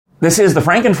This is the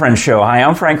Frank and Friends Show. Hi,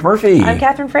 I'm Frank Murphy. I'm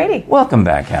Catherine Frady. Welcome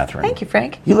back, Catherine. Thank you,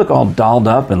 Frank. You look all dolled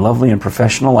up and lovely and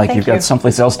professional, like you've got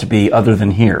someplace else to be other than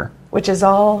here. Which is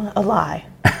all a lie.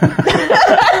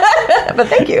 But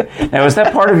thank you. Now, is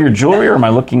that part of your jewelry, or am I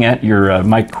looking at your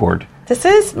mic cord? This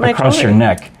is my across jewelry. your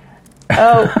neck.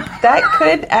 Oh, that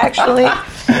could actually,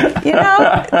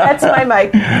 that's my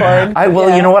mic cord.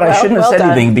 You know what? I shouldn't have said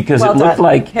anything because it looked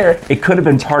like Here. it could have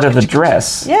been part of the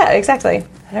dress. Yeah, exactly.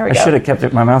 There we go. I should have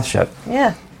kept my mouth shut.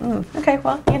 Yeah. Okay,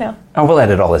 well, Oh, we'll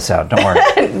edit all this out. Don't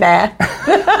worry. Nah.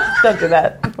 Don't do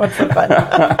that. What's the fun?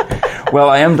 Well,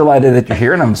 I am delighted that you're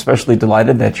here, and I'm especially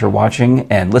delighted that you're watching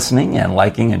and listening and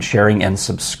liking and sharing and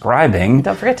subscribing.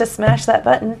 Don't forget to smash that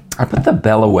button. I put the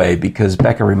bell away because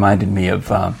Becca reminded me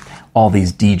of all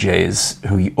these DJs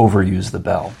who overuse the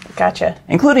bell. Gotcha.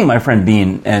 Including my friend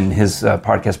Bean and his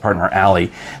podcast partner,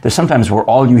 Allie. There's sometimes where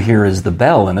all you hear is the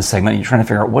bell in a segment, and you're trying to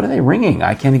figure out, what are they ringing?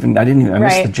 I missed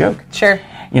the joke. Sure.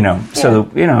 I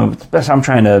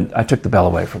took the bell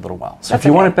away for a little while. So if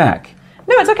you want it back.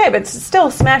 No, it's okay, but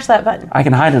still smash that button. I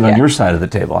can hide it on your side of the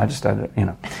table. I just,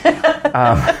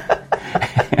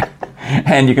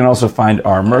 And you can also find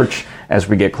our merch as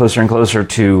we get closer and closer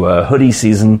to hoodie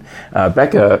season.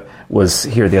 Becca was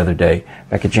here the other day,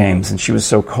 Becca James, and she was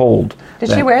so cold. Did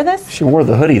she wear this? She wore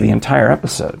the hoodie the entire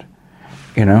episode,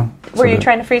 Were you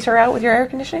trying to freeze her out with your air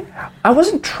conditioning? I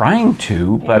wasn't trying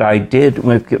to, but I did.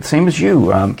 Same as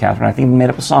you, Catherine. I think we made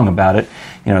up a song about it.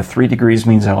 3 degrees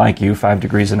means I like you, 5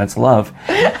 degrees and it's love.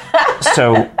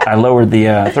 So I lowered the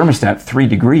thermostat 3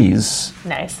 degrees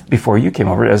before you came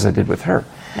over, as I did with her.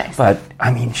 Nice. But,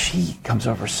 she comes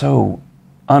over so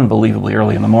unbelievably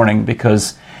early in the morning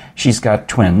because she's got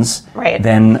twins. Right.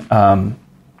 Then... and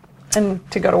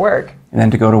to go to work.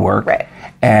 Right.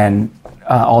 And...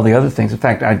 all the other things. In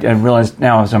fact, I realized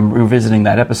now as I'm revisiting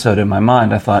that episode in my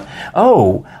mind, I thought,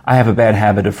 I have a bad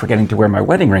habit of forgetting to wear my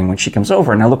wedding ring when she comes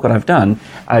over. Now look what I've done.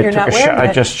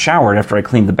 I just showered after I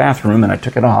cleaned the bathroom, and I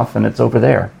took it off, and it's over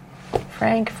there.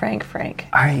 Frank.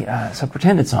 So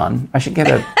pretend it's on. I should get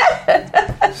a...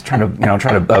 just try to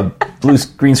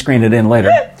green screen it in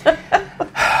later.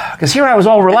 Because here I was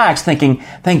all relaxed thinking,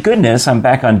 thank goodness I'm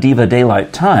back on Diva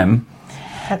Daylight Time.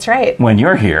 That's right. When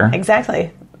you're here.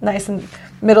 Exactly. Nice and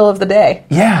middle of the day.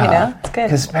 Yeah. It's good.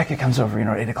 Because Becca comes over,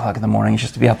 8 o'clock in the morning.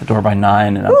 She's to be out the door by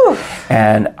 9.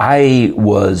 And I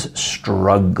was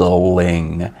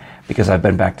struggling because I've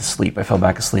been back to sleep. I fell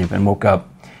back asleep and woke up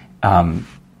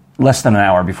less than an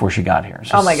hour before she got here.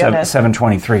 So oh, my goodness.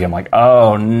 7:23. I'm like,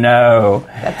 oh, no.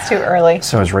 That's too early.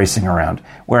 So I was racing around.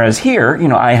 Whereas here,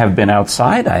 I have been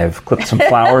outside. I have clipped some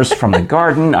flowers from the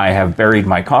garden. I have buried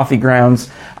my coffee grounds.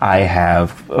 I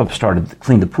have started to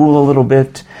clean the pool a little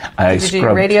bit. Did you do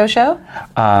your radio show?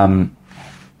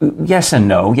 Yes and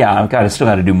no. Yeah, I still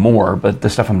got to do more, but the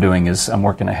stuff I'm doing is I'm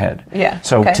working ahead. Yeah.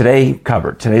 So today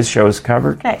covered. Today's show is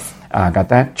covered. Nice. Got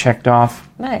that checked off.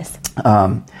 Nice.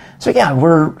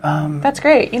 We're... That's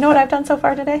great. You know what I've done so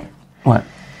far today? What?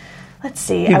 Let's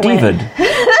see. You divaed.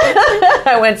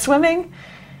 I went swimming.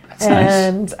 That's nice.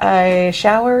 And I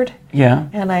showered. Yeah.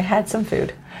 And I had some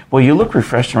food. Well, you look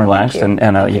refreshed and relaxed, and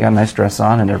you got a nice dress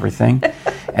on and everything.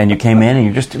 And you came in, and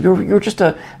you're just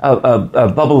a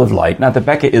bubble of light. Not that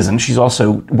Becca isn't; she's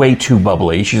also way too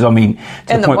bubbly. To in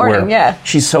the point morning, where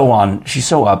she's so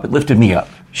up. It lifted me up.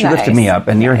 She lifted me up,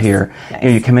 and you're here. Nice.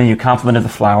 You come in, you complimented the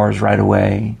flowers right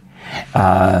away.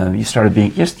 You started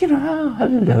being hello,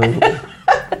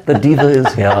 the diva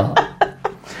is here.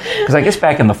 Because I guess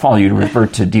back in the fall you'd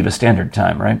revert to Diva Standard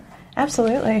Time, right?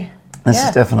 Absolutely. This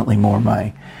is definitely more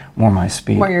my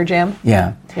speed. More your jam?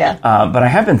 Yeah. Yeah. But I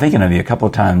have been thinking of you a couple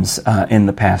of times in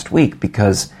the past week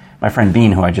because my friend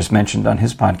Bean, who I just mentioned on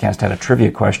his podcast, had a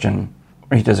trivia question,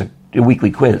 or he does a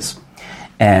weekly quiz.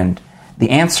 And the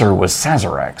answer was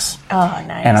Sazeracs. Oh,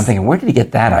 nice. And I'm thinking, where did he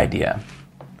get that idea?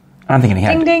 I'm thinking he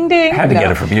had to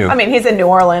get it from you. I mean, he's in New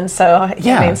Orleans, so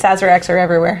Sazeracs are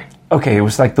everywhere. Okay, it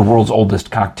was like the world's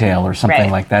oldest cocktail or something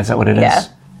like that. Is that what it is?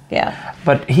 Yeah.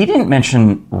 But he didn't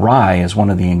mention rye as one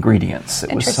of the ingredients.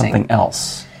 It was something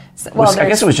else. Well, I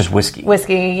guess it was just whiskey.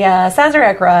 Whiskey, yeah.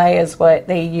 Sazerac rye is what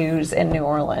they use in New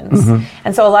Orleans. Mm-hmm.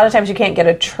 And so a lot of times you can't get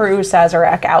a true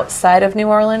Sazerac outside of New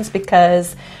Orleans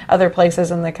because other places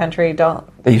in the country don't.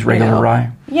 They use regular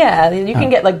rye? Yeah, you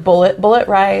can get like Bullet. Bullet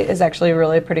rye is actually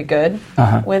really pretty good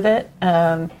with it.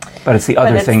 But it's the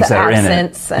other things that are in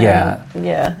it.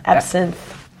 Absinthe.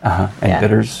 And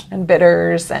bitters. And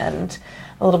bitters and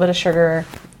a little bit of sugar.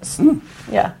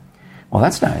 Yeah. Well,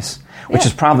 that's nice. Which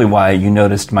is probably why you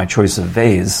noticed my choice of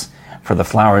vase for the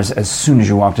flowers as soon as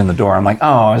you walked in the door. I'm like, oh,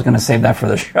 I was going to save that for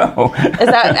the show. Does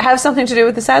that have something to do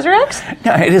with the Sazeracs?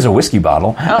 No, it is a whiskey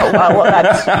bottle. Oh, well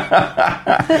that's...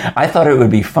 I thought it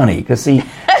would be funny, because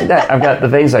I've got the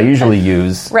vase I usually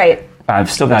use. Right.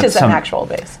 I've still got Which is some an actual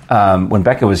vase. When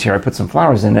Becca was here, I put some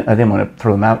flowers in it. I didn't want to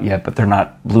throw them out yet, but they're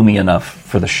not bloomy enough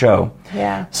for the show.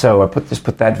 Yeah. So I put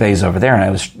that vase over there, and I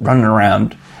was running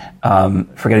around,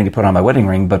 forgetting to put on my wedding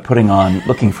ring, but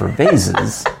looking for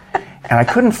vases, and I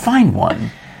couldn't find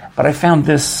one. But I found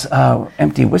this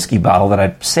empty whiskey bottle that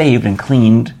I saved and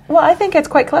cleaned. Well, I think it's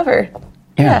quite clever.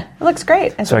 Yeah, it looks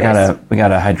great. So we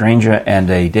got a hydrangea and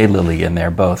a daylily in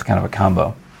there, both kind of a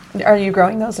combo. Are you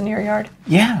growing those in your yard?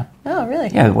 Yeah. Oh, really?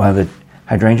 Yeah, well, the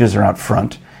hydrangeas are out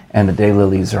front, and the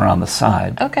daylilies are on the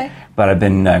side. Okay. But I've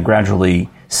been gradually,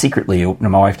 secretly, no,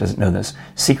 my wife doesn't know this,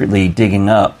 secretly digging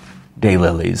up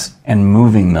daylilies and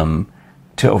moving them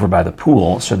to over by the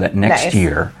pool so that next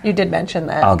year... You did mention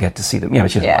that. I'll get to see them. Yeah,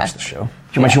 but she doesn't watch the show.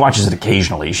 She watches it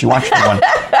occasionally. She watched the one...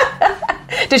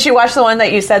 Did she watch the one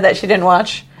that you said that she didn't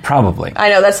watch? Probably. I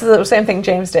know, that's the same thing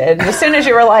James did. And as soon as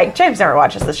you were like, James never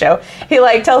watches the show, he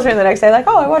tells me the next day,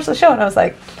 oh, I watched the show. And I was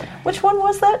like, which one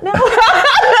was that now?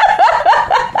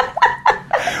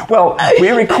 Well, we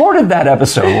recorded that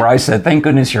episode where I said, thank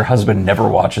goodness your husband never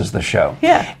watches the show.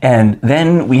 Yeah. And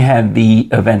then we had the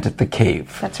event at the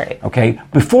cave. That's right. Okay?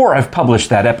 Before I've published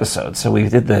that episode. So we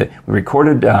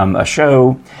recorded a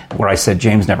show where I said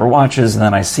James never watches, and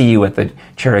then I see you at the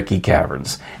Cherokee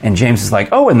Caverns. And James is like,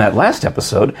 oh, in that last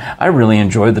episode, I really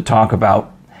enjoyed the talk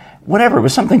about whatever. It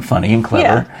was something funny and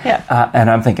clever. Yeah. And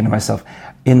I'm thinking to myself,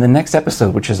 in the next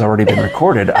episode, which has already been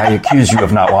recorded, I accuse you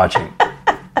of not watching.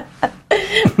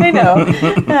 I know.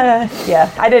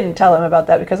 Yeah, I didn't tell him about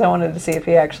that because I wanted to see if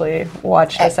he actually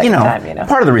watched a second time.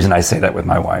 Part of the reason I say that with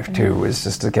my wife too is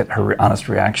just to get her honest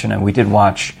reaction. And we did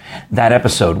watch that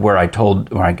episode where I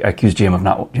accused James of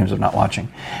not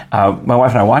watching. My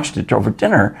wife and I watched it over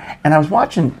dinner, and I was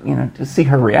watching, to see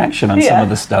her reaction on some of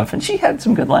the stuff, and she had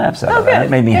some good laughs out of that. Good.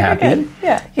 It made me happy. Good.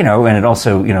 Yeah. And it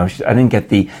also, I didn't get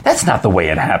that's not the way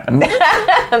it happened.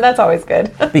 And that's always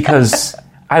good. Because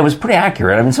I was pretty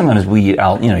accurate. I mean, sometimes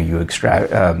you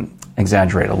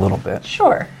exaggerate a little bit.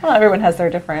 Sure. Well, everyone has their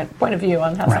different point of view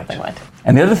on how something went.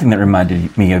 And the other thing that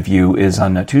reminded me of you is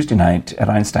on Tuesday night at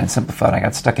Einstein Simplified, I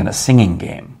got stuck in a singing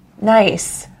game.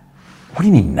 Nice. What do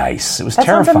you mean nice? It was that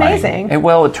terrifying. Sounds amazing.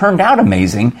 It turned out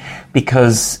amazing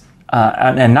because,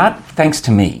 and not thanks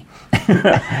to me,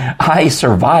 I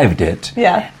survived it.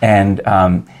 Yeah. And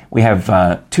we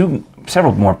have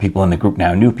several more people in the group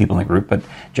now, new people in the group, but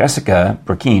Jessica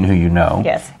Burkeen, who you know,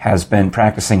 has been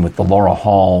practicing with the Laura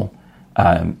Hall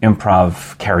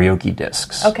improv karaoke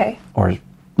discs. Okay. Or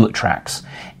tracks.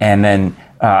 And then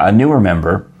a newer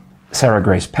member, Sarah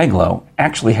Grace Peglow,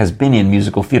 actually has been in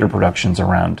musical theater productions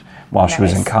around while she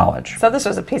was in college. So this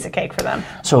was a piece of cake for them.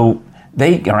 So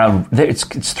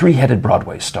it's three-headed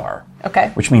Broadway star. Okay.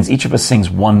 Which means each of us sings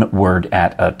one word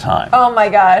at a time. Oh my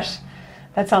gosh.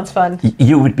 That sounds fun.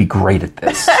 You would be great at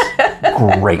this.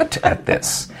 Great at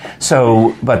this.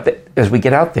 So, but as we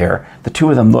get out there, the two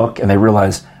of them look and they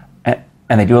realize, and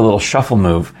they do a little shuffle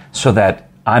move so that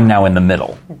I'm now in the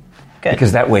middle. Good.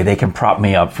 Because that way they can prop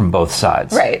me up from both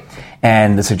sides. Right.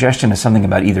 And the suggestion is something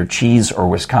about either cheese or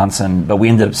Wisconsin, but we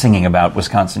ended up singing about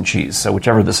Wisconsin cheese. So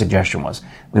whichever the suggestion was,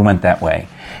 we went that way.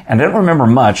 And I don't remember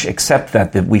much except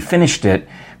that we finished it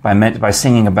by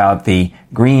singing about the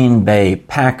Green Bay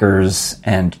Packers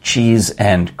and cheese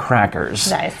and crackers.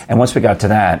 Nice. And once we got to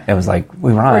that, it was like,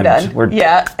 we rhymed. We're done.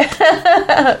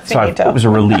 Yeah. So it was a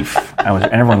relief. And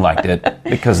everyone liked it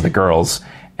because of the girls.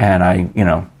 And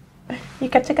You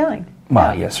kept it going.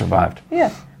 Well, yeah, survived.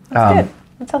 Yeah, that's good.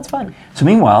 That sounds fun. So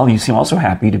meanwhile, you seem also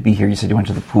happy to be here. You said you went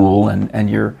to the pool, and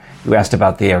you asked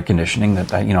about the air conditioning.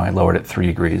 That I lowered it 3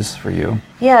 degrees for you.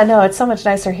 Yeah, no, it's so much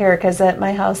nicer here because at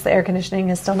my house the air conditioning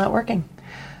is still not working.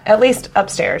 At least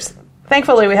upstairs.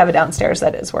 Thankfully, we have a downstairs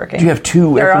that is working. Do you have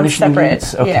 2 air conditioning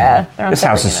units? Okay. Yeah, they're on this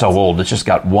house is so old; it's just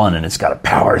got one, and it's got to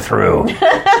power through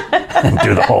and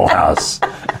do the whole house.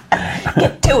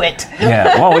 Get to it.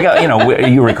 Yeah. Well, we got,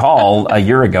 you recall a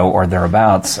year ago or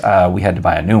thereabouts, we had to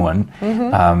buy a new one.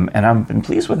 Mm-hmm. And I've been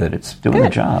pleased with it. It's doing the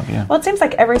job. Yeah. Well, it seems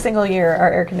like every single year our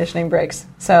air conditioning breaks.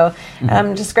 So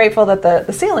I'm just grateful that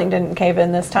the ceiling didn't cave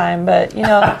in this time. But,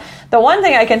 the one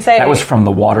thing I can say... That was from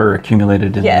the water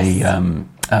accumulated in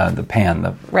the pan,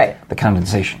 the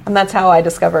condensation. And that's how I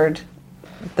discovered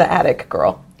the attic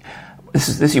girl.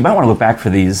 This you might want to look back for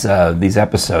these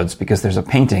episodes because there's a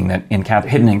painting that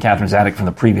hidden in Catherine's attic from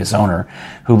the previous owner,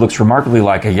 who looks remarkably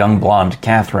like a young blonde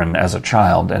Catherine as a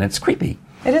child, and it's creepy.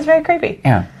 It is very creepy.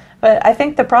 Yeah. But I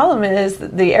think the problem is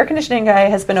the air conditioning guy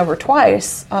has been over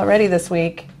twice already this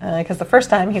week, because the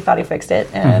first time he thought he fixed it,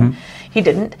 and he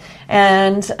didn't.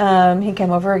 And he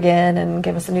came over again and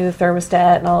gave us a new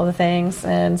thermostat and all of the things.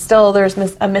 And still there's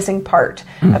a missing part,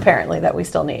 apparently, that we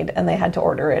still need. And they had to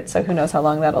order it, so who knows how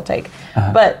long that'll take.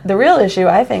 But the real issue,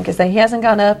 I think, is that he hasn't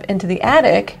gone up into the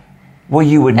attic. Well,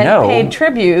 you would and know. paid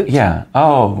tribute. Yeah.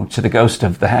 Oh, to the ghost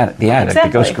of the attic, Exactly. the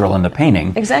ghost girl in the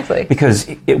painting. Exactly. Because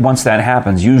once that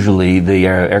happens, usually the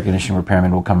air conditioning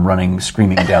repairman will come running,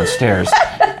 screaming downstairs,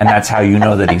 and that's how you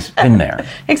know that he's been there.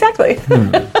 Exactly.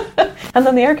 And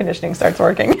then the air conditioning starts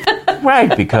working.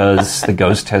 Right, because the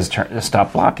ghost has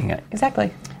stopped blocking it.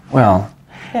 Exactly. Well,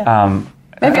 yeah.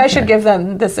 Maybe I should give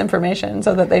them this information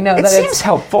so that they know it that seems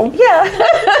helpful. Yeah.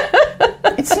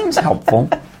 It seems helpful.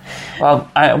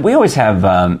 Well, we always have,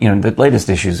 the latest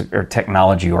issues are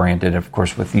technology-oriented, of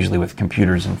course, usually with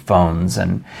computers and phones.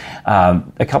 And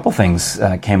a couple things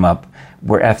came up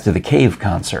where after the Cave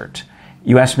concert,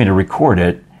 you asked me to record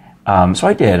it. So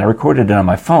I did. I recorded it on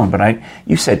my phone, but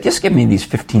you said, just give me these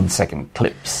 15-second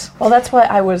clips. Well, that's what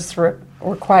I was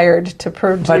required to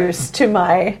produce to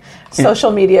my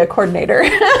social media coordinator.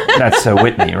 That's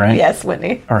Whitney, right? Yes,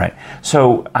 Whitney. All right.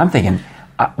 So I'm thinking,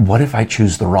 what if I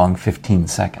choose the wrong 15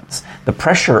 seconds? The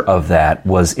pressure of that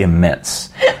was immense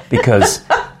because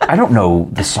I don't know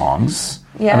the songs.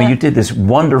 Yeah. I mean, you did this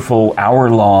wonderful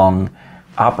hour-long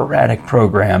operatic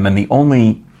program, and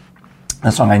the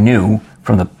song I knew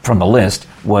from the list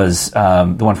was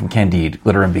the one from Candide,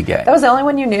 Glitter and Be Gay. That was the only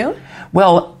one you knew?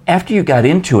 Well, after you got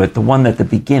into it, the one at the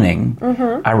beginning,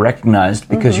 I recognized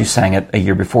because you sang it a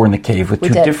year before in the Cave with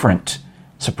two different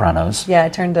sopranos. Yeah, I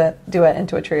turned a duet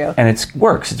into a trio. And it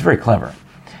works. It's very clever.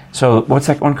 So what's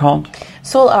that one called?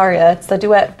 Soul Aria. It's the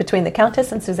duet between the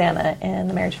Countess and Susanna in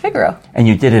The Marriage of Figaro. And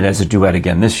you did it as a duet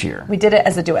again this year. We did it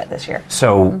as a duet this year.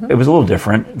 So it was a little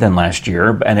different than last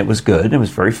year, and it was good. It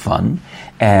was very fun.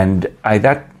 And I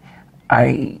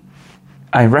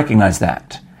recognize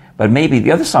that. But maybe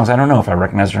the other songs, I don't know if I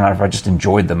recognized or not, if I just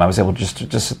enjoyed them. I was able just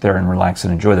to sit there and relax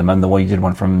and enjoy them. And the way you did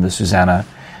one from the Susanna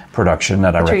production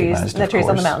that I recognized, The Trees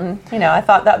on the Mountain. You know, I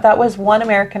thought that was one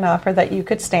American opera that you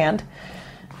could stand.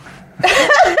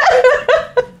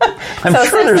 I'm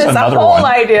sure there's another the whole one.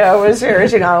 idea was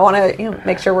yours. I want to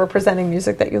make sure we're presenting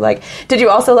music that you like. Did you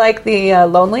also like the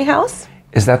Lonely House?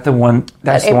 Is that the one?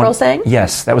 That's that April sang?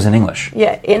 Yes, that was in English.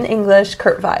 Yeah, in English,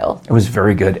 Kurt Weill. It was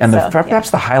very good. And perhaps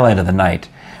the highlight of the night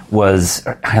was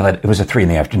it was at 3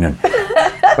 p.m,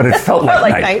 but it felt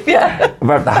like night. Yeah.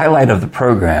 But the highlight of the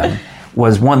program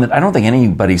was one that I don't think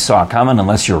anybody saw coming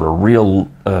unless you're a real,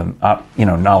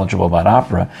 knowledgeable about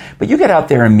opera. But you get out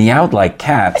there and meowed like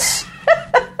cats.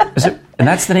 And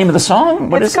that's the name of the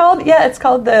song? It's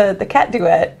called the Cat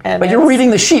Duet. But you're reading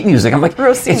the sheet music. I'm like,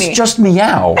 Rossini. It's just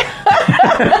Meow.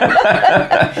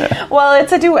 Well,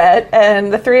 it's a duet,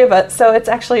 and the three of us. So it's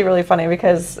actually really funny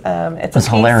because it's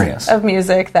hilarious of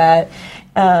music that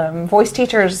voice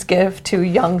teachers give to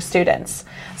young students.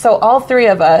 So all three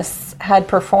of us had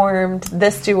performed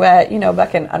this duet,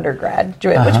 back in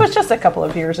undergraduate, which was just a couple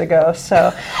of years ago.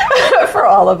 So for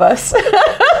all of us.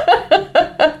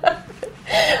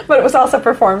 But it was also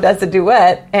performed as a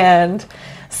duet, and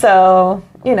so,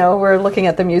 we're looking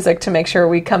at the music to make sure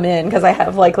we come in, because I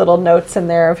have little notes in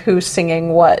there of who's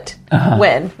singing what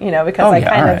when, because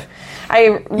I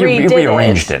redid you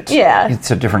rearranged it. Yeah.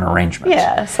 It's a different arrangement.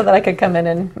 Yeah, so that I could come in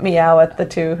and meow at the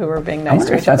two who were being nice to each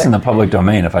other. If that's in the public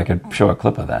domain, if I could show a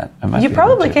clip of that. You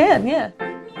probably can, yeah.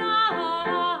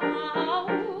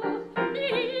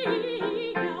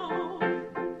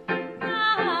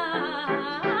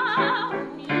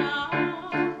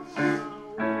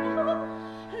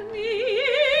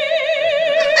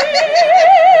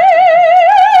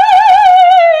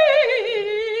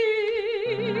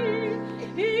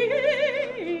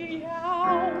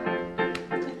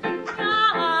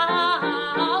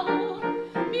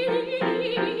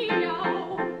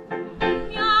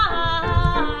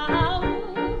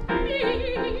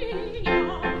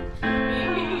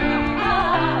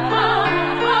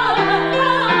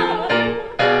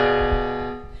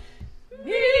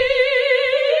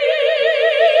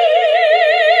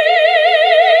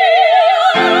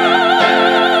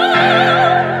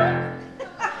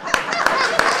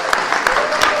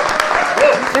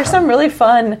 There's some really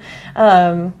fun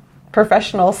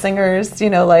professional singers,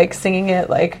 singing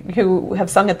it, who have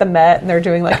sung at the Met, and they're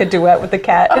doing a duet with the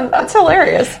cat, and it's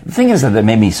hilarious. The thing is that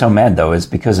made me so mad, though, is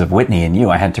because of Whitney and you,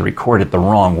 I had to record it the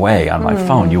wrong way on my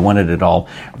phone. You wanted it all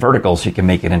vertical so you can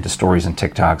make it into stories and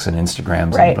TikToks and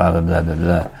Instagrams and blah, blah, blah, blah,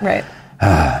 blah.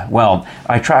 Right. Well,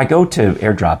 I go to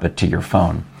airdrop it to your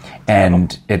phone,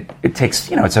 And it takes,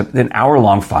 it's an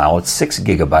hour-long file. It's 6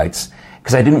 gigabytes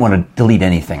because I didn't want to delete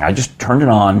anything. I just turned it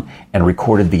on and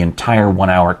recorded the entire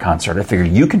 1-hour concert. I figured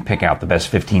you can pick out the best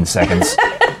 15 seconds.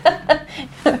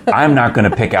 I'm not going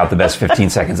to pick out the best 15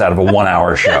 seconds out of a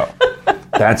 1-hour show.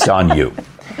 That's on you.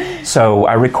 So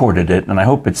I recorded it, and I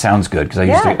hope it sounds good because I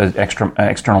used an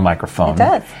external microphone. It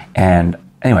does. And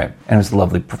anyway, and it was a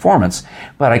lovely performance.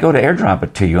 But I go to airdrop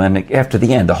it to you, and after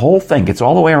the end, the whole thing gets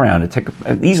all the way around. It took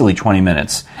easily 20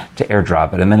 minutes to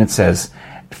airdrop it, and then it says,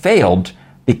 failed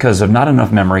because of not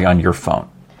enough memory on your phone.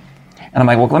 And I'm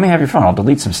like, well, let me have your phone. I'll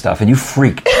delete some stuff. And you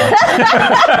freaked. Like,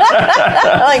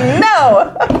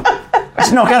 no. I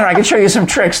said, no, Catherine, I can show you some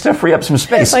tricks to free up some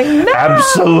space. Like, no.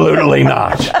 Absolutely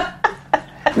not.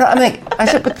 No, I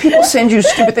said, but people send you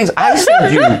stupid things. I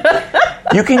send you.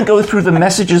 You can go through the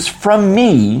messages from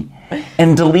me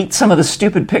and delete some of the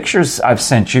stupid pictures I've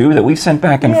sent you that we've sent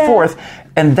back and forth,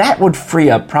 and that would free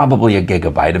up probably a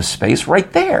gigabyte of space right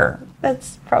there.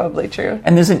 That's probably true.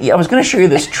 And I was going to show you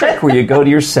this trick where you go to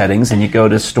your settings and you go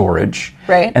to storage,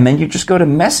 right? And then you just go to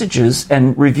messages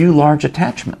and review large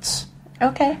attachments.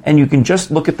 Okay. And you can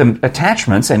just look at the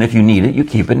attachments, and if you need it, you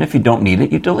keep it, and if you don't need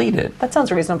it, you delete it. That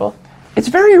sounds reasonable. It's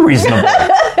very reasonable.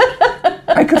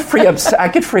 I could free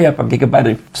up a gigabyte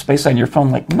of space on your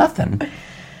phone like nothing.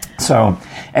 So,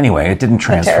 anyway, it didn't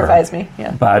transfer. That terrifies me,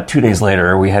 yeah. But 2 days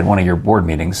later, we had one of your board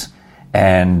meetings,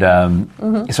 and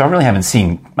so I really haven't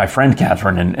seen my friend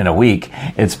Catherine in a week.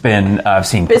 It's been, I've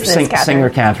seen singer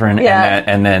Catherine,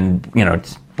 and then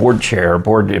board chair,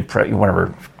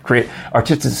 whatever,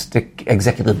 artistic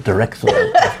executive director.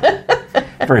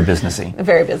 Very businessy.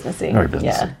 Very businessy. Very businessy.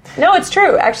 Yeah. No, it's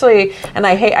true, actually. And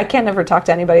I can't ever talk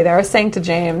to anybody there. I was saying to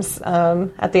James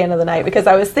at the end of the night, because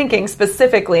I was thinking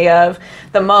specifically of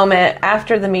the moment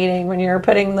after the meeting when you were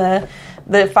putting the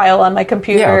file on my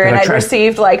computer, and I'd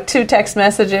received like 2 text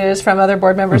messages from other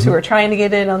board members who were trying to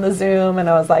get in on the Zoom, and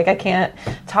I was like, I can't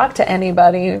talk to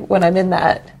anybody when I'm in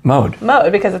that mode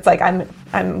because it's like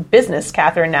I'm business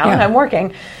Catherine now, and I'm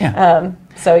working. Yeah.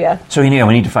 So we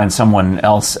need to find someone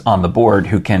else on the board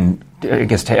who can, I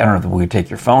guess, I don't know if we would take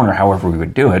your phone or however we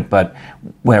would do it, but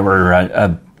there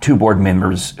were 2 board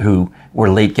members who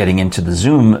were late getting into the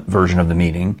Zoom version of the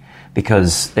meeting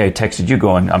because they texted you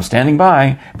going, I'm standing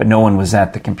by, but no one was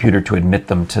at the computer to admit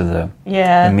them to the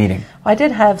meeting. Well, I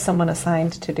did have someone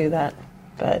assigned to do that,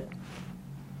 but...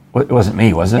 It wasn't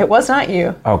me, was it? It was not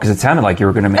you. Oh, because it sounded like you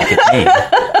were going to make it me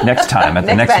next time at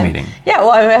the next meeting. Yeah,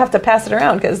 well, I have to pass it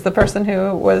around because the person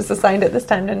who was assigned it this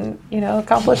time didn't,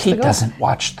 accomplish the goal. He doesn't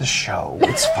watch the show.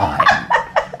 It's fine.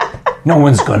 No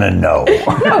one's going to know.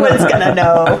 No one's going to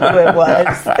know who it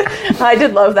was. I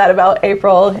did love that about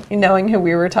April, knowing who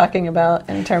we were talking about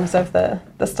in terms of the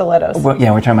stilettos. Well,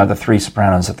 yeah, we're talking about the 3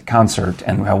 sopranos at the concert,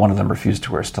 and how one of them refused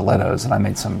to wear stilettos, and I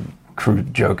made some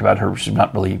crude joke about her. She's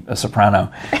not really a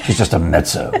soprano. She's just a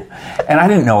mezzo. And I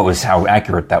didn't know how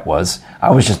accurate that was.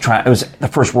 I was just trying. It was the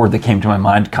first word that came to my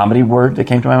mind, comedy word that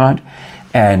came to my mind.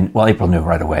 And, well, April knew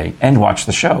right away and watched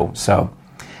the show. So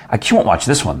she won't watch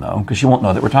this one, though, because she won't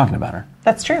know that we're talking about her.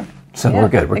 That's true. So we're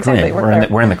good. We're clean.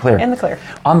 We're in the clear. In the clear.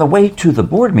 On the way to the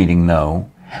board meeting, though,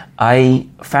 I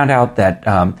found out that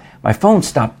my phone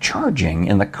stopped charging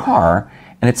in the car,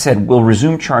 and it said, we'll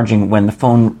resume charging when the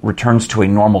phone returns to a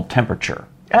normal temperature.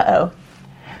 Uh-oh.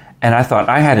 And I thought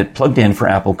I had it plugged in for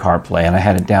Apple CarPlay, and I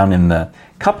had it down in the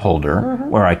cup holder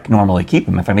where I normally keep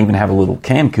them. In fact, I even have a little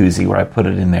can koozie where I put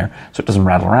it in there so it doesn't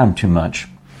rattle around too much.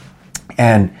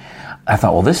 And I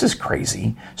thought, well, this is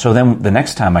crazy. So then the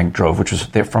next time I drove, which was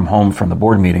from home from the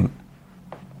board meeting,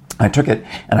 I took it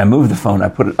and I moved the phone. I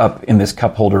put it up in this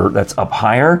cup holder that's up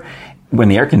higher when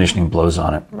the air conditioning blows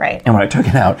on it. Right. And when I took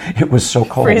it out, it was so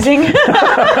cold. Freezing. Had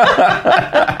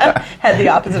the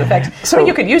opposite effect. But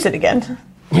you could use it again.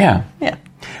 Yeah. Yeah.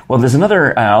 Well, there's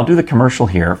another, I'll do the commercial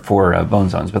here for Bone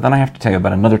Zones, but then I have to tell you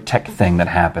about another tech thing that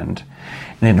happened.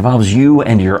 And it involves you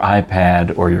and your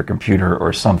iPad or your computer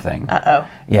or something. Uh-oh.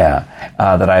 Yeah,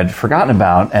 that I had forgotten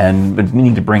about and been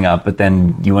meaning to bring up, but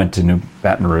then you went to New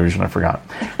Baton Rouge and I forgot.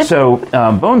 So,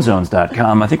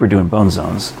 bonezones.com, I think we're doing Bone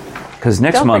Zones. Because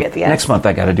next month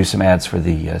I got to do some ads for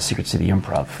the Secret City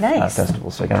Improv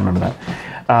Festival, so I got to remember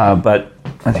that.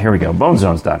 But here we go,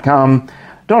 bonezones.com.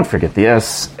 Don't forget the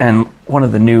S. And one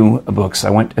of the new books, I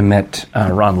went and met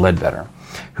Ron Ledbetter,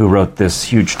 who wrote this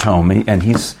huge tome, and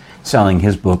he's selling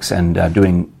his books and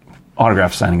doing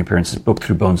autograph signing appearances, booked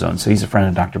through Bone Zone. So he's a friend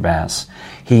of Dr. Bass.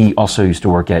 He also used to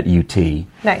work at UT.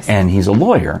 Nice. And he's a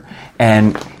lawyer.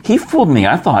 And he fooled me,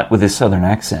 I thought, with his southern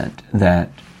accent,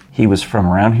 that he was from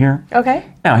around here. Okay.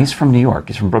 No, he's from New York.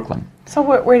 He's from Brooklyn. So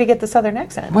where did he get the Southern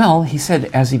accent? Well, he said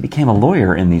as he became a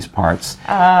lawyer in these parts,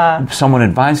 someone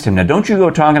advised him, now don't you go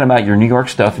talking about your New York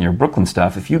stuff and your Brooklyn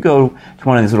stuff. If you go to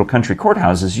one of these little country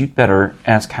courthouses, you'd better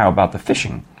ask how about the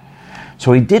fishing.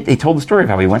 So he did. He told the story of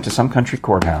how he went to some country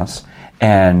courthouse,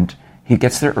 and he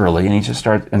gets there early, and he just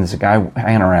starts, and there's a guy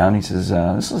hanging around. He says,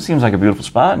 this seems like a beautiful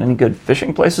spot. Any good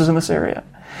fishing places in this area?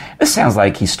 This sounds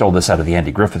like he stole this out of the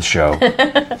Andy Griffith Show.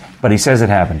 But he says it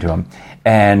happened to him.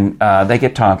 And they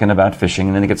get talking about fishing,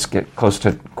 and then it get close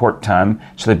to court time,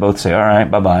 so they both say, all right,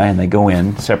 bye-bye, and they go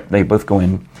in. They both go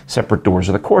in separate doors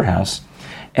of the courthouse.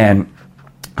 And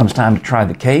comes time to try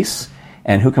the case,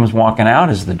 and who comes walking out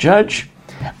is the judge.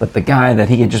 But the guy that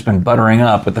he had just been buttering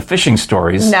up with the fishing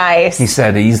stories, nice. He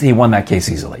said he won that case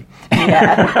easily.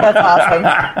 Yeah, that's awesome.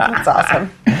 That's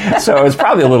awesome. So it's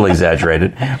probably a little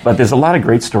exaggerated, but there's a lot of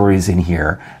great stories in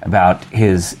here about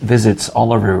his visits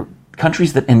all over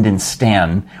countries that end in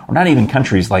stan, or not even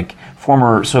countries, like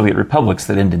former Soviet republics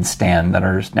that end in stan that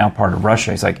are now part of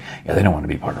Russia. He's like, yeah, they don't want to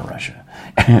be part of Russia.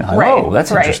 Right, oh,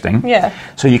 that's interesting. Yeah.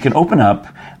 So you can open up,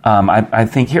 I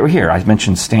think, here, I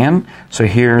mentioned Stan. So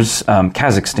here's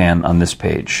Kazakhstan on this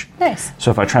page. Nice. So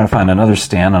if I try to find another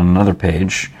Stan on another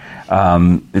page,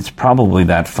 it's probably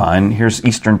that fine. Here's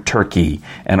Eastern Turkey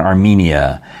and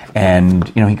Armenia. And,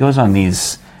 he goes on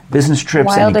these business trips,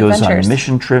 Wild and he goes adventures. on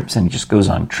mission trips, and he just goes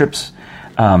on trips.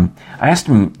 I asked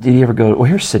him, did he ever go, well,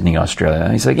 here's Sydney, Australia.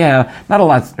 And he's like, yeah, not a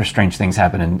lot of strange things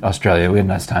happen in Australia. We had a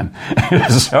nice time.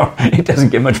 So it doesn't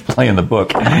get much play in the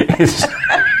book.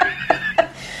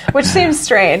 Which seems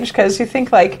strange, because you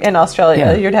think, like, in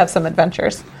Australia, you'd have some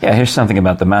adventures. Yeah, here's something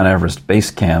about the Mount Everest base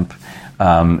camp.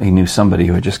 He knew somebody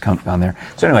who had just come down there.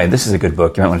 So anyway, this is a good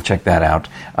book. You might want to check that out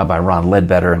by Ron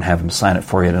Ledbetter and have him sign it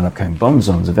for you at an upcoming Bone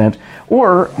Zones event.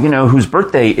 Or, whose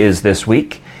birthday is this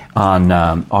week on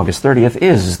August 30th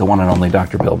is the one and only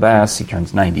Dr. Bill Bass. He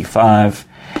turns 95.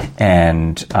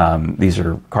 And these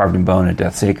are Carved in Bone at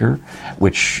Death's Acre,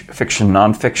 which fiction,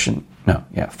 nonfiction. No,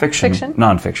 yeah, fiction,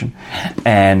 nonfiction.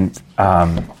 And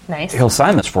nice. He'll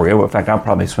sign this for you. In fact, I'll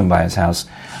probably swing by his house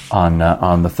on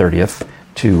the 30th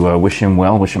to wish him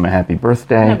well, wish him a happy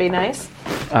birthday. That'd be nice.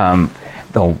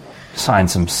 They'll sign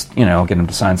some, get him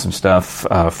to sign some stuff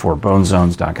for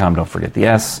bonezones.com. Don't forget the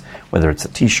S, whether it's the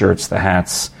T-shirts, the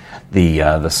hats,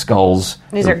 the skulls.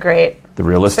 These are great. The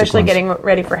realistic Especially ones. getting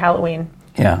ready for Halloween.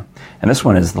 Yeah. And this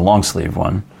one is the long sleeve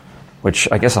one, which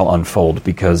I guess I'll unfold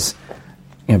because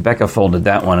Becca folded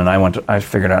that one, and I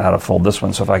figured out how to fold this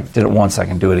one. So if I did it once, I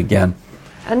can do it again.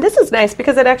 And this is nice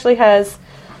because it actually has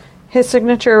his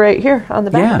signature right here on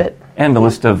the back of it. And a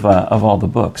list of all the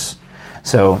books.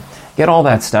 So get all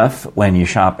that stuff when you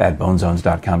shop at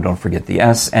bonezones.com. Don't forget the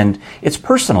S. And it's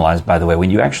personalized, by the way. When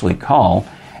you actually call,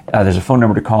 there's a phone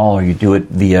number to call, or you do it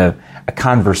via a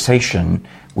conversation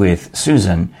with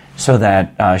Susan so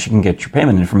that she can get your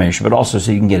payment information, but also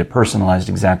so you can get it personalized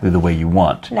exactly the way you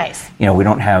want. Nice. We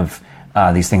don't have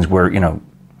these things where, you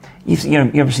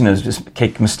ever seen those just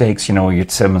cake mistakes, where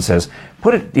someone says,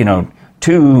 put it,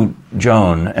 to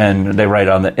Joan, and they write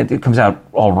on it comes out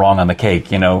all wrong on the cake,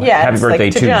 happy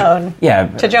birthday like to Joan. Yeah.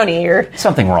 To Joni, or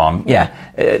something wrong. Yeah.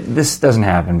 This doesn't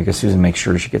happen because Susan makes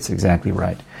sure she gets it exactly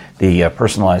right. The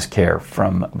personalized care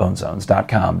from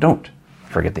bonezones.com. Don't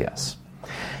forget the S.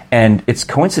 And it's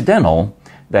coincidental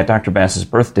that Dr. Bass's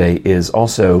birthday is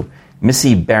also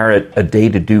Missy Barrett, A Day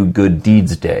to Do Good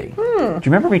Deeds Day. Do you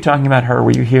remember me talking about her?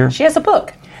 Were you here? She has a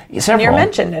book. Several. And you're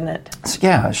mentioned in it.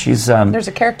 Yeah, she's there's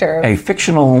a character, a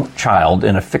fictional child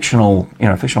and a fictional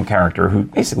character who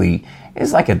basically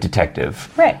is like a detective.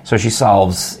 Right. So she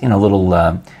solves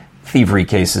little thievery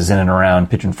cases in and around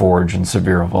Pigeon Forge and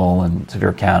Sevierville and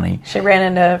Sevier County. She ran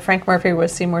into Frank Murphy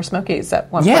with Seymour Smokies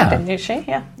at one point, didn't she?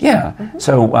 Yeah. Yeah. Mm-hmm.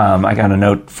 So I got a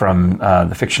note from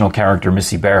the fictional character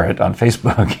Missy Barrett on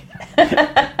Facebook.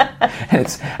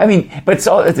 It's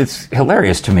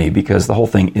hilarious to me because the whole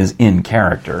thing is in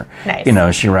character.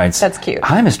 Nice. She writes, "That's cute.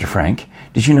 Hi, Mr. Frank.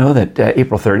 Did you know that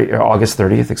August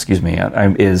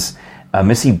 30th, is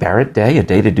Missy Barrett Day, a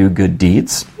day to do good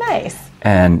deeds?" Nice.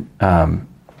 And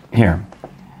here,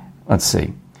 let's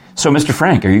see. So, Mr.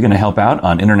 Frank, are you going to help out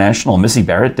on International Missy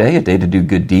Barrett Day, a day to do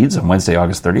good deeds, on Wednesday,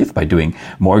 August 30th, by doing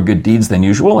more good deeds than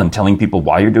usual and telling people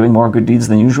why you're doing more good deeds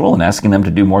than usual and asking them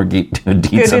to do more good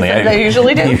deeds than they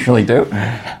usually do? Usually do.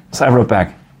 So I wrote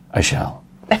back, I shall.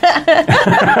 I'm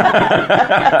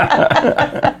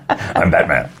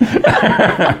Batman.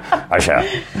 I shall.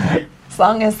 As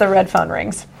long as the red phone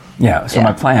rings. Yeah, so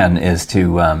my plan is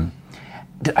to...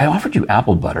 I offered you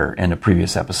apple butter in a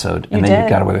previous episode, and then you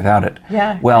got away without it.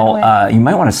 Yeah. Well, you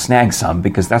might want to snag some,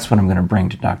 because that's what I'm going to bring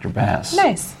to Dr. Bass.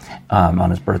 Nice. on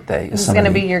his birthday. Is going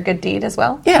to be your good deed as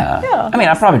well? Yeah. I mean,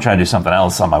 I'll probably try to do something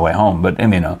else on my way home, but I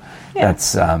mean,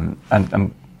 that's I'm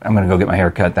going to go get my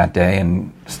hair cut that day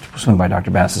and swing by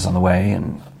Dr. Bass's on the way.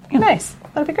 And Nice.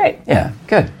 That'd be great. Yeah,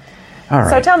 good. All right.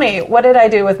 So tell me, what did I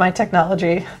do with my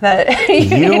technology that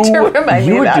you need to remind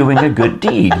me about? You were doing a good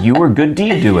deed. You were good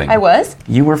deed doing. I was?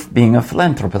 You were being a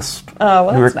philanthropist. Oh,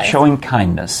 well, you were that's nice. showing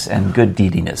kindness and good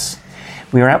deediness.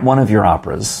 We were at one of your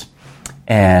operas,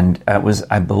 and it was,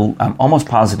 I'm almost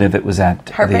positive it was at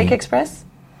Heartbreak Express?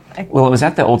 Well, it was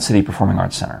at the Old City Performing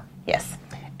Arts Center. Yes.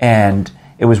 And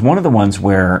it was one of the ones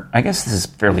where, I guess this is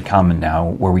fairly common now,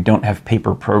 where we don't have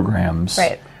paper programs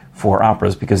for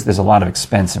operas because there's a lot of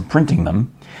expense in printing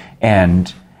them.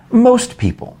 And most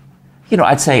people,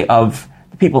 I'd say of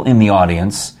the people in the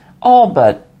audience, all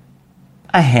but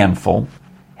a handful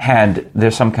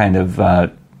there's some kind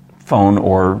of phone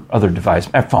or other device.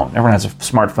 Phone. Everyone has a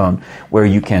smartphone where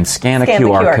you can scan a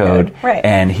QR code,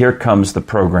 and here comes the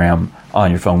program on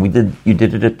your phone. You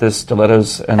did it at the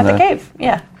Stilettos and at the Cave,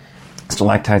 yeah.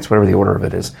 Stalactites, whatever the order of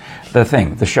it is.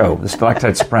 The show, the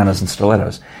Stalactites, Sopranos, and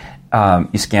Stilettos.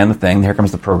 You scan the thing, here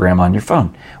comes the program on your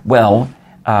phone. Well,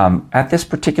 at this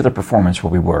particular performance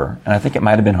where we were, and I think it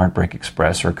might have been Heartbreak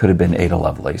Express or it could have been Ada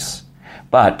Lovelace,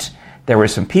 but there were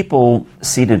some people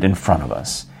seated in front of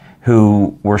us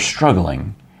who were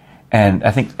struggling, and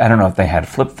I don't know if they had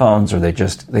flip phones or they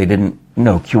didn't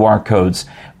know QR codes,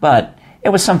 but it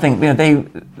was something,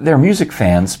 they're music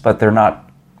fans, but they're not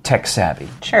tech savvy.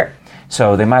 Sure.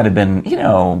 So they might have been, maybe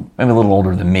a little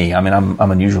older than me. I mean,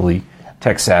 I'm unusually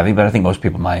tech savvy, but I think most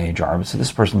people my age are. So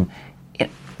this person,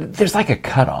 there's like a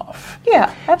cutoff.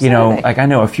 Yeah, absolutely. Like I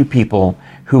know a few people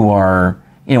who are,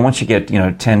 once you get,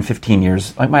 10, 15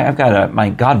 years, like my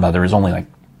godmother is only like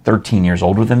 13 years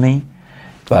older than me,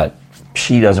 but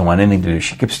she doesn't want anything to do.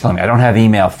 She keeps telling me, I don't have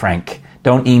email, Frank.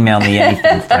 Don't email me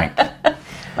anything, Frank.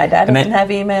 My dad doesn't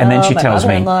have email. And then she tells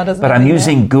me, but I'm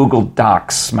using Google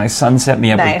Docs. My son set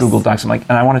me up with Google Docs. I'm like,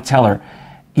 and I want to tell her,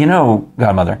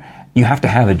 godmother, you have to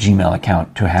have a Gmail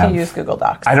account to use Google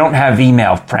Docs. I don't have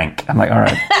email, Frank. I'm like, all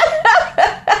right.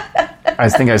 I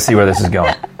think I see where this is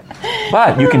going.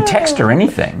 But you can text her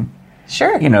anything.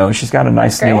 Sure. She's got a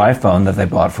nice new iPhone that they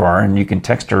bought for her, and you can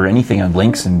text her anything on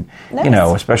links, and,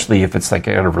 especially if it's like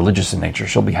a religious in nature,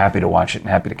 she'll be happy to watch it and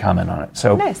happy to comment on it.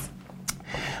 So nice.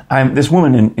 This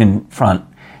woman in front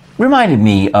reminded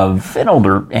me of an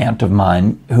older aunt of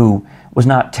mine who was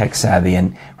not tech savvy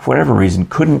and, for whatever reason,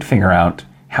 couldn't figure out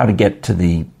how to get to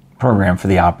the program for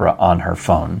the opera on her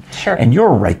phone. Sure. And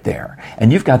you're right there.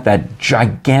 And you've got that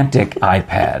gigantic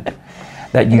iPad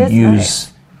that you use.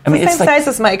 Nice. I mean, it's the same size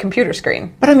as my computer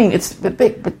screen. But I mean, it's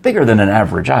bigger than an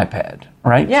average iPad,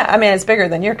 right? Yeah, I mean, it's bigger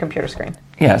than your computer screen.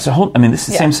 Yeah, so this is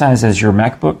the same size as your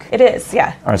MacBook? It is,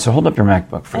 yeah. All right, so hold up your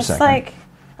MacBook for a second. It's like...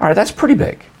 All right, that's pretty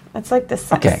big. It's like this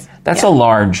size. Okay, that's a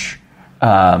large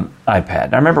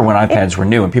iPad. I remember when iPads were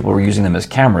new and people were using them as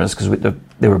cameras because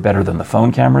they were better than the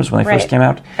phone cameras when they first came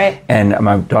out. Right. And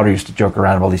my daughter used to joke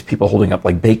around about all these people holding up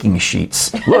like baking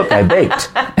sheets. Look, I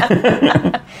baked.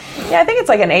 Yeah, I think it's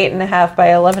like an 8.5 by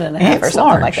 11.5 or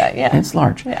something like that. Yeah, it's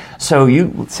large. Yeah. So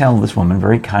you tell this woman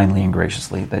very kindly and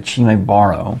graciously that she may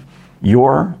borrow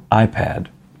your iPad,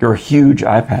 your huge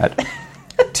iPad,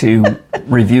 to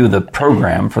review the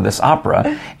program for this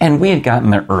opera. And we had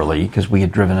gotten there early because we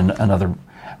had driven another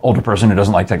older person who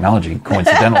doesn't like technology,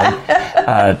 coincidentally,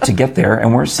 to get there.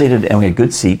 And we're seated, and we had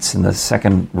good seats in the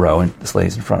second row, and this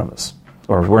lady's in front of us.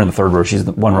 Or we're in the third row, she's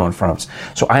the one row in front of us.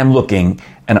 So I am looking,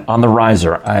 and on the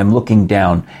riser, I am looking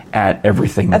down at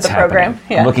everything that's happening. Program.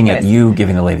 Yeah, I'm looking at you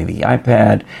giving the lady the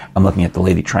iPad. I'm looking at the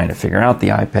lady trying to figure out the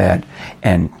iPad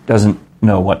and doesn't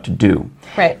know what to do.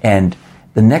 Right. And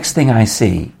the next thing I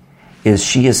see is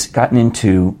she has gotten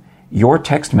into your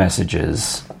text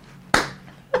messages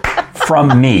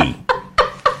from me.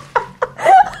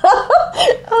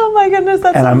 Oh my goodness,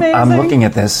 that's amazing. I'm looking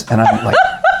at this, and I'm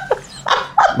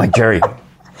like, Jerry,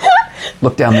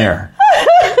 look down there.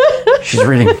 She's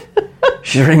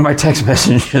reading my text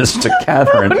messages to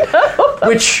Catherine,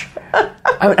 which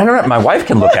I don't know. My wife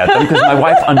can look at them because my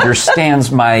wife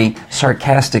understands my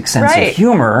sarcastic sense of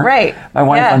humor. Right. My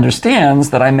wife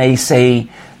understands that I may say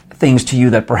things to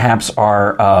you that perhaps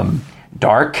are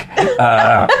dark,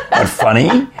 but funny.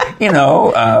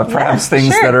 Perhaps things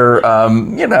that are,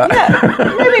 Yeah,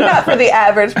 maybe not for the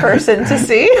average person to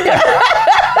see.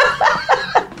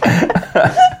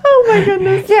 Oh my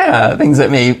goodness. Yeah, things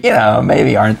that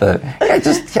maybe aren't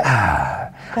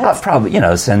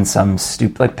Probably, send some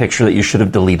stupid picture that you should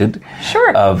have deleted.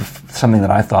 Sure. Of something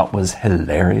that I thought was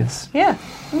hilarious. Yeah.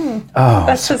 Oh,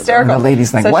 that's hysterical. The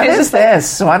lady's like, what is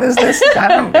this? What is this?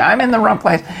 I'm in the wrong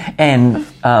place. And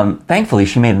thankfully,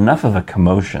 she made enough of a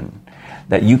commotion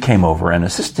that you came over and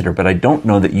assisted her. But I don't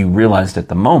know that you realized at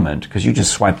the moment, because you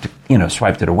just swiped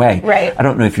it away. Right. I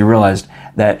don't know if you realized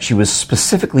that she was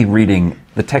specifically reading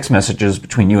the text messages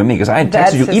between you and me, because I had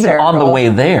texted you even on the way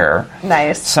there.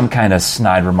 Nice. Some kind of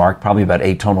snide remark, probably about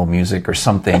atonal music or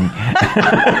something.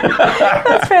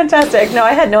 That's fantastic. No,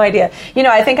 I had no idea.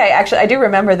 I think I do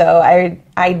remember, though, I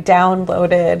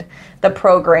downloaded the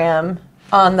program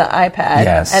on the iPad.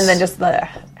 Yes. And then just let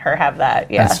her have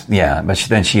that. Yeah. But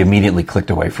then she immediately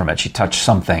clicked away from it. She touched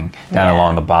something down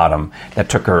along the bottom that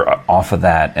took her off of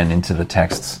that and into the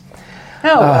texts.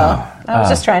 Oh, well. I was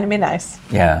just trying to be nice.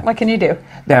 Yeah. What can you do?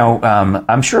 Now,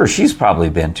 I'm sure she's probably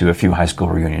been to a few high school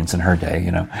reunions in her day,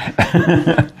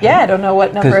 Yeah, I don't know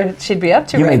what number she'd be up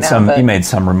to right now. You made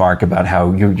some remark about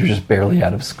how you're just barely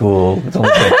out of school. It's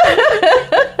only been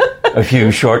a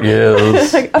few short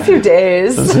years. Like a few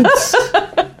days.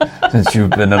 Since you've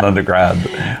been an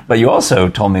undergrad. But you also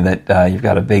told me that you've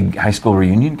got a big high school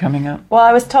reunion coming up. Well,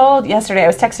 I was told yesterday, I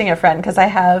was texting a friend, because I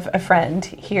have a friend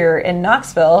here in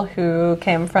Knoxville who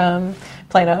came from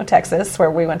Plano, Texas,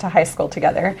 where we went to high school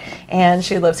together, and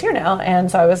she lives here now. And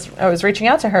so I was reaching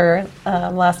out to her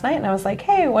last night, and I was like,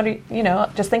 hey, what are you,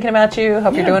 just thinking about you,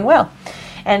 hope you're doing well.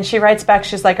 And she writes back,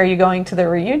 she's like, are you going to the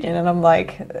reunion? And I'm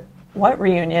like, what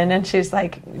reunion? And she's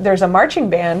like, there's a marching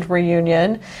band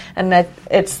reunion, and that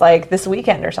it's like this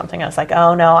weekend or something. I was like,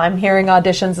 oh no, I'm hearing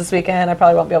auditions this weekend, I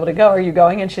probably won't be able to go. Are you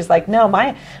going? And she's like, no,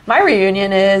 my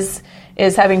reunion is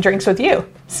having drinks with you.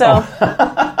 So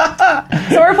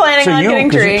so we're planning on getting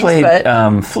drinks. You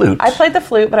played flute. I played the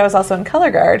flute, but I was also in color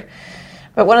guard.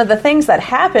 But one of the things that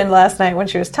happened last night when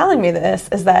she was telling me this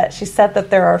is that she said that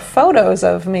there are photos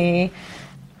of me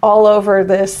all over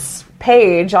this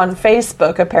page on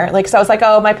Facebook, apparently. Because I was like,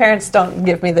 oh, my parents don't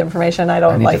give me the information. I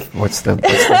don't like... What's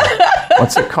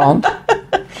it called?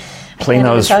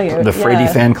 Plano's, the Frady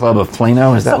fan club of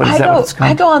Plano? Is that what it's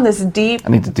called? I go on this deep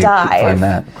dive find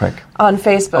that quick. On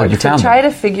Facebook to try to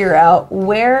figure out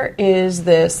where is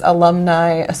this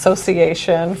alumni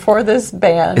association for this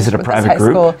band. Is it a private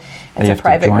group? It's a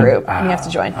private group, and you have to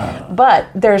join. But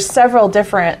there's several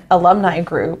different alumni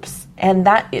groups, and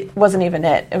it wasn't even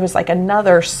it. It was like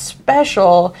another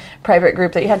special private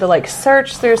group that you had to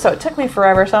search through. So it took me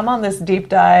forever. So I'm on this deep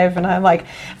dive, and I'm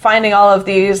finding all of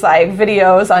these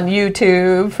videos on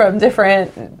YouTube from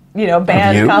different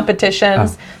band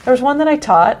competitions. There was one that I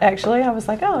taught, actually. I was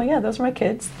like, oh yeah, those are my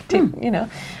kids.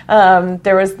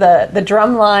 There was the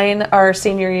drum line. Our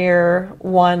senior year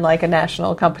won a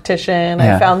national competition.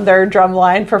 I found their drum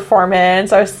line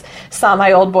performance. I saw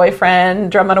my old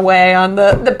boyfriend drumming away on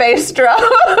the bass drum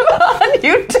on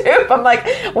YouTube. I'm like,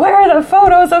 where are the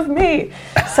photos of me?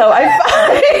 So I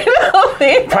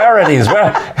finally... Priorities.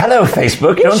 Well, hello,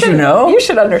 Facebook. Don't you know? You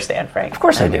should understand, Frank. Of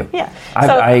course I do. Yeah.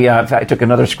 I took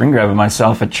another screen grab of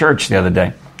myself at church the other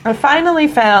day. I finally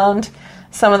found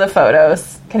some of the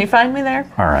photos. Can you find me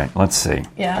there? All right, let's see.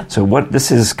 Yeah. So this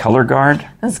is color guard?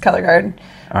 This is color guard.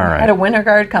 All right. I had a winter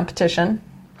guard competition.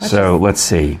 So let's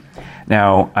see.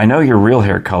 Now, I know your real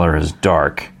hair color is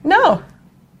dark. No.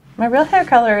 My real hair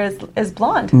color is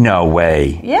blonde. No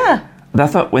way. Yeah. I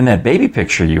thought in that baby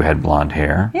picture you had blonde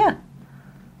hair. Yeah.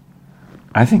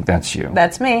 I think that's you.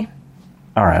 That's me.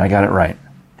 All right, I got it right.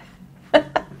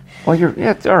 Well,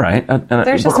 it's all right.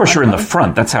 Of course, you're in the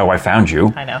front. That's how I found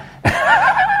you. I know.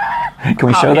 Can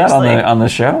we show that on the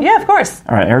show? Yeah, of course.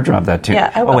 All right, airdrop that too.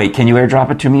 Yeah, I will. Oh, wait, can you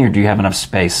airdrop it to me, or do you have enough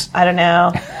space? I don't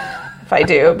know if I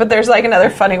do, but there's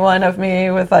another funny one of me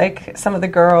with some of the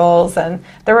girls, and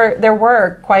there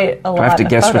were quite a lot. Do I have to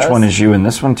guess photos. which one is you in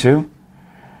this one too?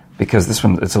 Because this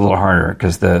one, it's a little harder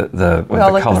because the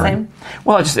look coloring. The same?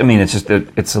 Well,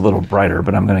 it's a little brighter,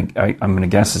 but I'm gonna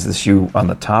guess, is this you on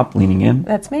the top leaning in?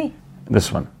 That's me.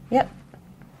 This one. Yep.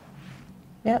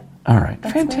 All right,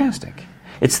 That's fantastic. Me.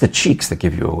 It's the cheeks that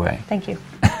give you away. Thank you.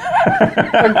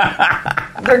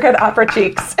 they're good opera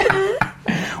cheeks.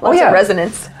 Lots of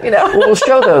resonance, Well, we'll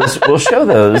show those. We'll show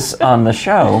those on the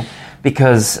show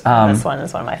because this one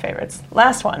is one of my favorites.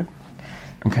 Last one.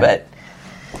 Okay. But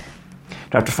do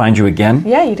I have to find you again?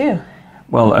 Yeah, you do.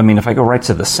 Well, if I go right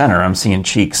to the center, I'm seeing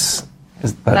cheeks.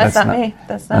 But that's not me.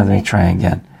 That's not me. Let me try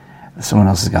again. Someone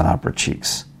else has got opera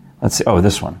cheeks. Let's see. Oh,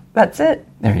 this one. That's it.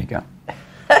 There you go.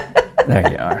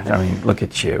 There you are. Look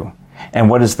at you. And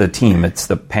what is the team? It's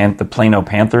the Plano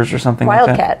Panthers or something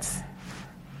Wildcats. Like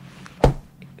that?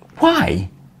 Why?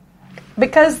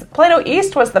 Because Plano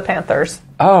East was the Panthers.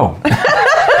 Oh.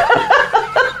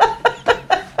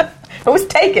 It was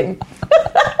taken.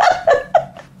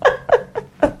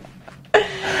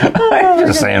 I'm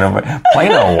just saying,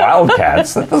 plain old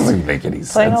Wildcats. That doesn't make any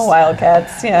sense. Plain old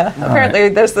Wildcats, yeah. Apparently,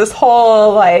 there's this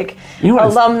whole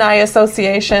alumni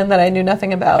association that I knew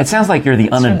nothing about. It sounds like you're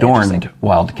the unadorned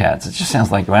Wildcats. It just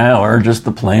sounds like, well, we're just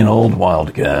the plain old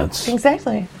Wildcats.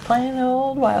 Exactly, plain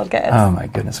old Wildcats. Oh my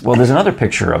goodness. Well, there's another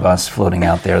picture of us floating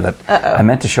out there that I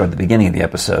meant to show at the beginning of the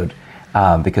episode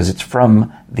because it's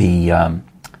from the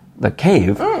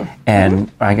cave,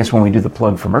 and I guess when we do the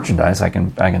plug for merchandise, I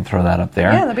can throw that up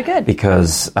there. Yeah, that'd be good.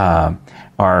 Because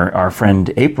our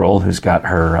friend April, who's got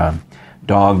her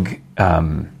dog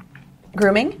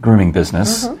grooming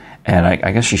business, and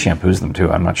I guess she shampoos them too.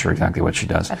 I'm not sure exactly what she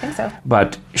does. I think so.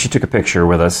 But she took a picture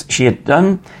with us. She had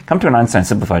come to an Einstein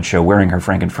Simplified show wearing her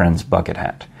Frank and Friends bucket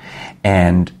hat,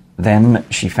 and then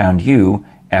she found you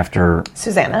after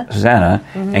Susanna,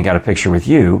 and got a picture with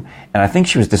you. And I think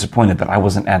she was disappointed that I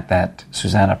wasn't at that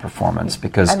Susanna performance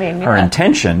because her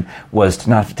intention was to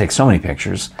not to take so many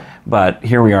pictures. But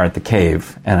here we are at the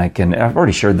cave, and I've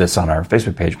already shared this on our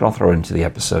Facebook page, but I'll throw it into the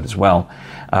episode as well.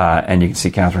 And you can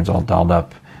see Catherine's all dolled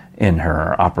up in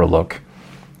her opera look.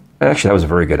 Actually, that was a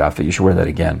very good outfit. You should wear that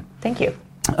again. Thank you.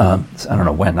 I don't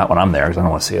know when, not when I'm there, because I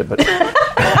don't want to see it, but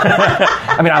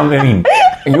I mean,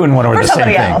 you wouldn't want to wear the same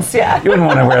thing. Else, yeah. You wouldn't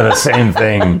want to wear the same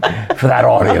thing for that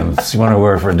audience. You want to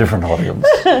wear it for a different audience.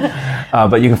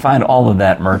 But you can find all of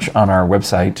that merch on our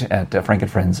website at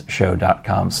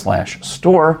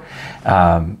frankandfriendsshow.com/store,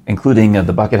 including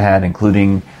the bucket hat,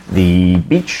 including the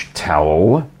beach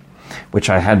towel, which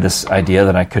I had this idea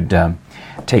that I could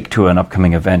take to an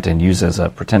upcoming event and use as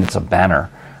pretend it's a banner.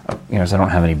 As I don't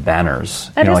have any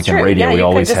banners. That is like true. In radio, we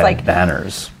always had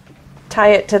banners. Tie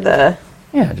it to the...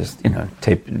 Yeah, just,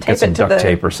 get some duct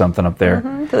tape or something up there.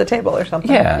 To the table or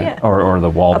something. Yeah. Or the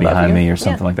wall behind me or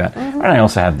something like that. And I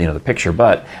also have, the picture.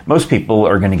 But most people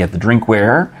are going to get the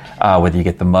drinkware, whether you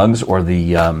get the mugs or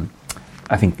the,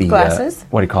 I think the... glasses.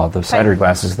 What do you call it? The cider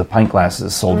glasses, the pint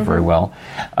glasses sold very well.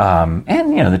 And,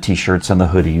 the T-shirts and the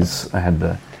hoodies. I had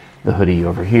the hoodie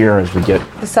over here as we get...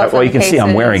 The cell phone well, you can see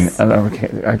I'm wearing... cases.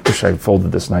 I wish I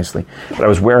folded this nicely. But I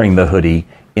was wearing the hoodie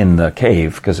in the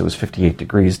cave because it was 58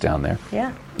 degrees down there.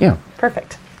 Yeah. Yeah.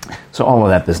 Perfect. So all of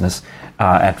that business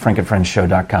at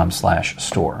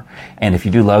frankandfriendsshow.com/store. And if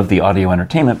you do love the audio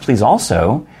entertainment, please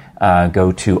also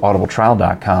go to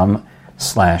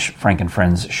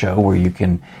audibletrial.com/frankandfriendsshow where you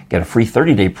can get a free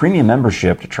 30-day premium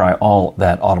membership to try all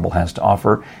that Audible has to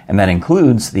offer. And that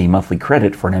includes the monthly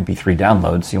credit for an MP3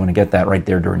 download. So you want to get that right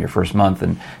there during your first month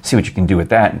and see what you can do with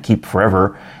that and keep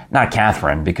forever. Not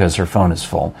Catherine, because her phone is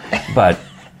full, but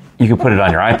you can put it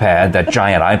on your iPad, that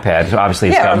giant iPad. So obviously,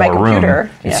 it's got more room.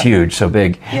 It's huge, so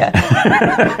big. Yeah.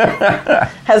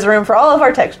 Has room for all of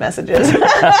our text messages.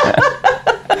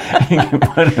 You can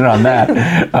put it on that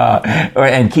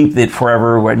and keep it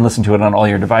forever and listen to it on all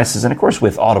your devices. And of course,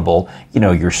 with Audible,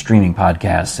 your streaming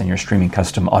podcasts and your streaming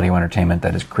custom audio entertainment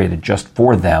that is created just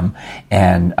for them,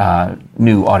 and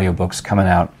new audiobooks coming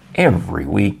out every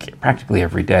week, practically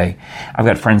every day. I've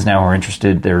got friends now who are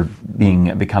interested. They're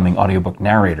becoming audiobook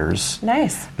narrators.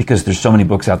 Nice. Because there's so many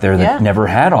books out there that never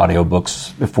had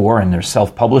audiobooks before, and they're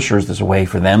self-publishers. There's a way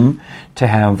for them to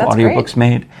have audiobooks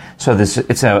made. So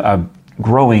it's a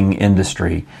growing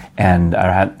industry, and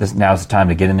now's the time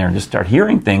to get in there and just start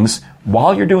hearing things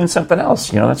while you're doing something else.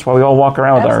 That's why we all walk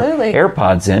around with our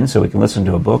AirPods in, so we can listen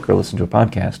to a book or listen to a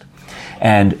podcast.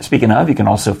 And speaking of, you can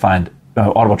also find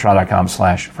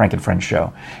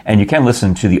audibletrial.com/frankandfriendsshow. And you can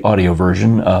listen to the audio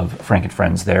version of Frank and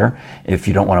Friends there if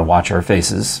you don't want to watch our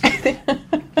faces.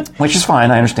 Which is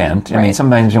fine, I understand. Right. I mean,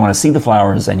 sometimes you want to see the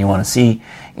flowers and you want to see,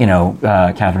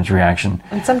 Catherine's reaction.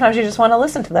 And sometimes you just want to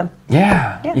listen to them.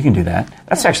 Yeah, you can do that.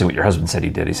 That's actually what your husband said he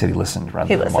did. He said he listened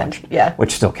rather than watched. Yeah.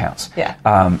 Which still counts. Yeah.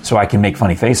 So I can make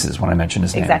funny faces when I mention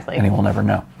his name. Exactly. And he will never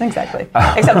know. Exactly.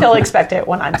 Except he'll expect it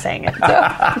when I'm saying it. So.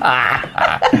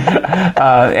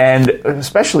 And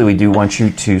especially we do want you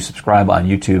to subscribe on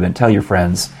YouTube and tell your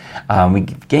friends. We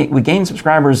gain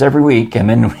subscribers every week, and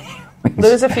then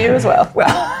lose a few as well. Well,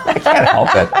 I can't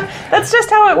help it. That's just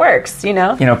how it works,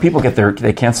 people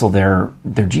they cancel their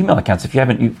Gmail accounts. If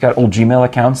you've got old Gmail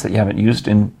accounts that you haven't used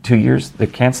in 2 years, they're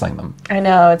canceling them. I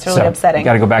know, it's really upsetting. You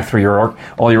got to go back through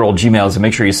all your old Gmails and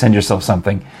make sure you send yourself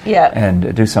something. Yeah.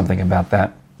 And do something about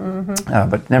that. Mm-hmm.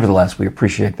 But nevertheless, we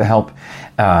appreciate the help,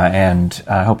 and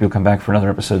I hope you'll come back for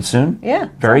another episode soon. Yeah,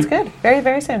 sounds good. Very,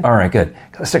 very soon. All right, good.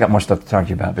 I still got more stuff to talk to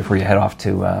you about before you head off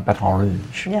to Baton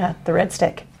Rouge. Yeah, the Red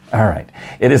Stick. All right.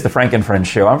 It is the Frank and Friends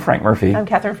Show. I'm Frank Murphy. I'm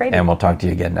Catherine Frady. And we'll talk to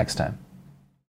you again next time.